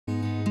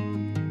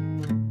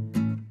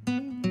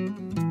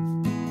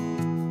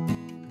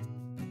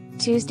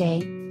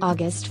Tuesday,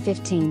 August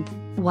 15th,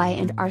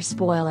 Y&R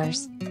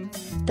spoilers.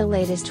 The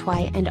latest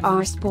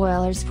Y&R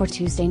spoilers for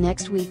Tuesday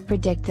next week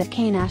predict that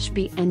Kane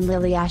Ashby and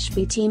Lily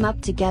Ashby team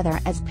up together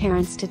as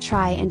parents to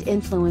try and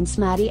influence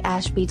Maddie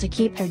Ashby to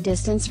keep her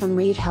distance from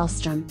Reed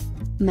Hellstrom.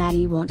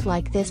 Maddie won't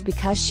like this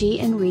because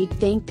she and Reed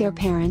think their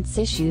parents'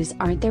 issues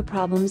aren't their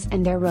problems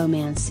and their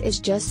romance is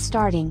just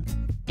starting.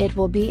 It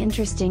will be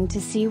interesting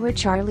to see where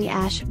Charlie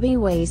Ashby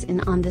weighs in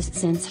on this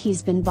since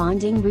he's been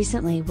bonding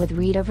recently with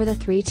Reed over the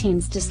three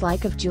teens'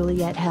 dislike of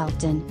Juliet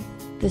Helton.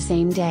 The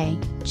same day,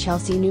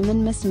 Chelsea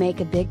Newman must make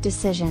a big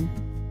decision.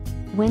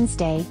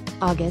 Wednesday,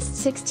 August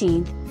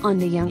 16th, on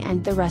The Young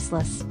and the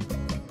Restless.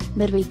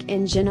 Midweek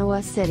in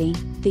Genoa City,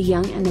 The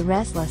Young and the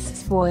Restless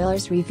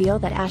spoilers reveal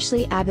that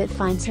Ashley Abbott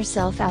finds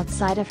herself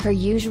outside of her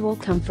usual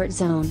comfort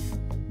zone.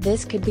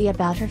 This could be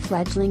about her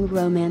fledgling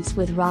romance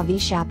with Ravi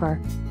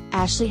Shappur.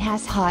 Ashley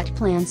has hot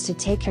plans to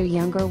take her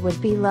younger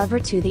would-be lover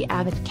to the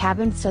Abbott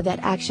cabin, so that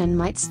action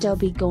might still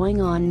be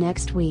going on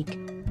next week.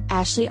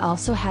 Ashley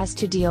also has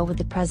to deal with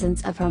the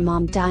presence of her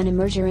mom Dinah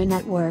Margarine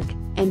at work,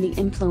 and the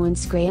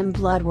influence Graham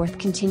Bloodworth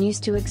continues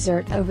to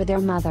exert over their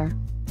mother.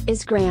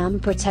 Is Graham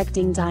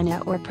protecting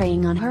Dinah or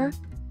preying on her?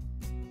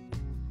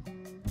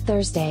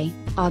 Thursday,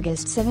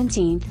 August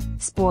 17th,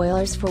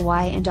 spoilers for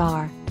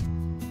Y&R.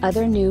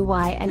 Other new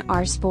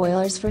Y&R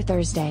spoilers for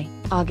Thursday,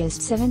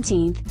 August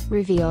 17th,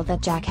 reveal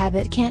that Jack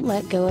Abbott can't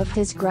let go of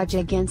his grudge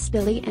against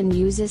Billy and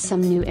uses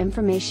some new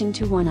information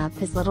to one-up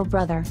his little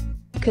brother.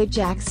 Could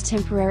Jack's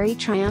temporary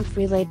triumph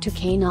relate to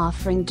Kane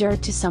offering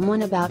dirt to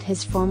someone about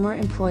his former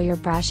employer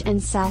brash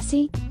and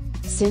sassy?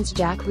 Since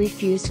Jack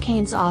refused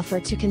Kane's offer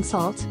to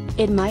consult,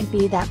 it might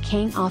be that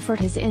Kane offered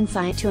his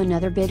insight to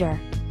another bidder.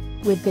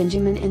 With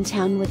Benjamin in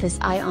town with his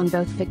eye on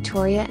both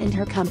Victoria and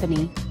her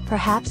company,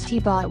 perhaps he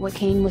bought what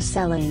Kane was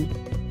selling.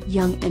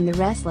 Young and the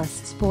Restless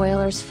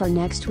spoilers for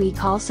next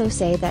week also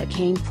say that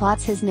Kane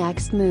plots his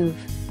next move.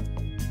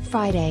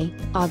 Friday,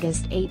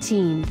 August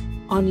 18th,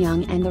 on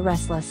Young and the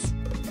Restless.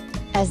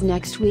 As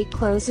next week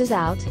closes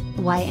out,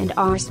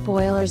 Y&R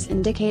spoilers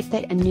indicate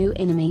that a new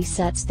enemy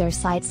sets their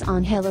sights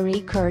on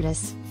Hillary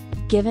Curtis.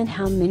 Given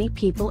how many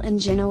people in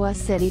Genoa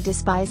City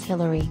despise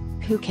Hillary,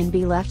 who can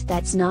be left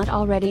that's not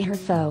already her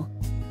foe?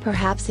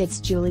 Perhaps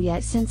it's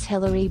Juliet, since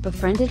Hillary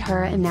befriended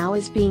her and now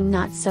is being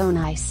not so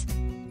nice.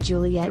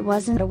 Juliet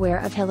wasn't aware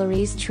of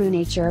Hillary's true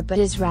nature but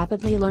is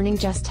rapidly learning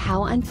just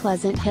how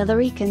unpleasant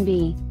Hillary can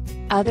be.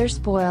 Other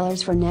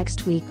spoilers for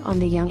next week on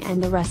The Young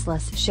and the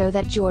Restless show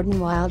that Jordan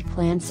Wilde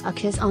plants a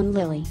kiss on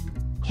Lily.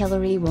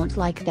 Hillary won't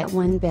like that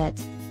one bit.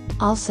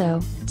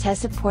 Also,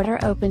 Tessa Porter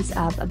opens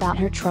up about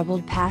her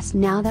troubled past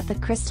now that the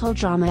Crystal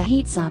drama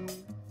heats up.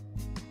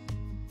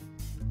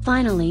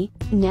 Finally,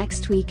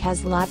 next week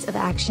has lots of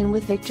action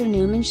with Victor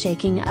Newman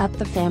shaking up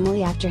the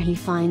family after he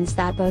finds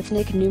that both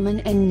Nick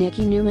Newman and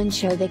Nikki Newman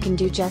show they can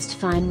do just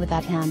fine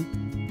without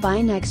him.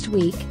 By next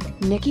week,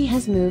 Nikki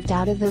has moved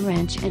out of the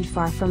ranch and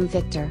far from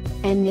Victor,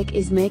 and Nick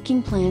is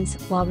making plans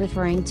while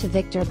referring to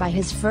Victor by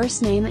his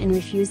first name and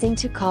refusing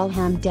to call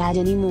him Dad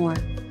anymore.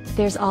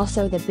 There's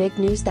also the big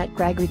news that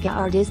Gregory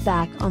Gard is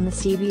back on the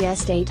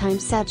CBS daytime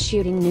set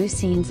shooting new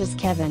scenes as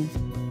Kevin.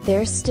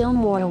 There's still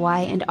more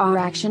Y&R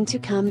action to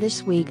come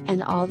this week,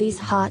 and all these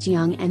hot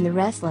Young and the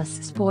Restless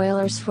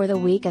spoilers for the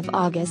week of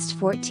August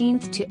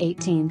 14th to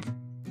 18th.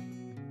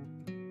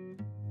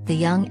 The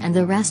Young and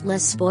the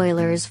Restless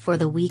spoilers for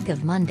the week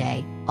of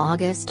Monday,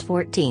 August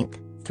 14th,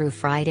 through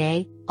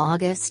Friday,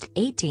 August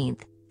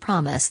 18th,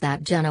 promise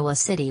that Genoa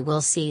City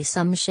will see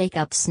some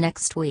shakeups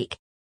next week.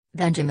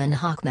 Benjamin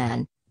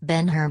Hockman,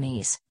 Ben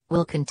Hermes,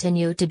 will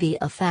continue to be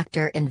a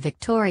factor in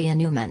Victoria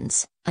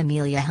Newman's,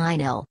 Amelia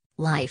Heinel,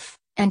 life,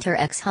 and her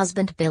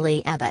ex-husband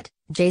Billy Abbott,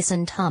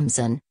 Jason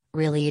Thompson,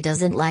 really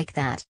doesn't like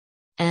that.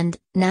 And,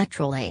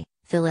 naturally,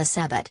 Phyllis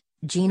Abbott,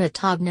 Gina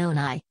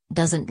Tognoni,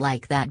 doesn't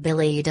like that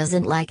Billy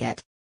doesn't like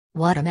it.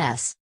 What a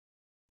mess.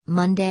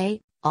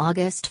 Monday,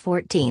 August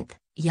 14th,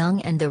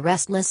 Young and the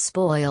Restless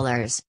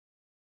spoilers.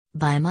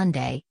 By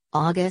Monday,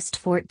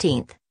 August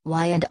 14th,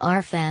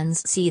 Y&R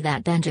fans see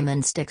that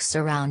Benjamin sticks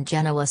around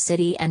Genoa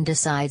City and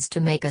decides to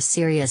make a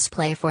serious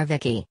play for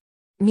Vicky.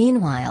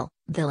 Meanwhile,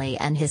 Billy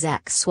and his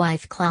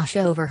ex-wife clash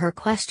over her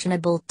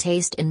questionable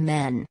taste in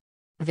men.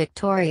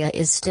 Victoria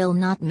is still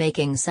not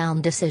making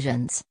sound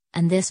decisions,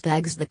 and this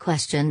begs the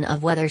question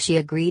of whether she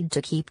agreed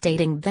to keep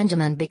dating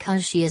Benjamin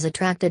because she is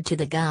attracted to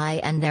the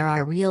guy and there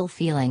are real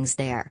feelings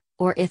there,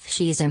 or if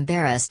she's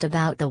embarrassed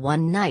about the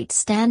one-night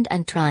stand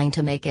and trying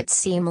to make it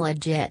seem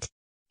legit.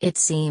 It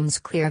seems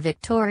clear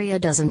Victoria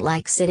doesn't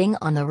like sitting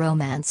on the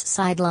romance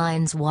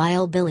sidelines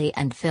while Billy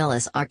and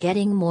Phyllis are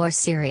getting more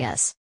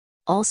serious.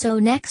 Also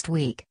next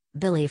week,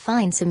 Billy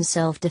finds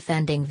himself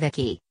defending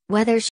Vicky, whether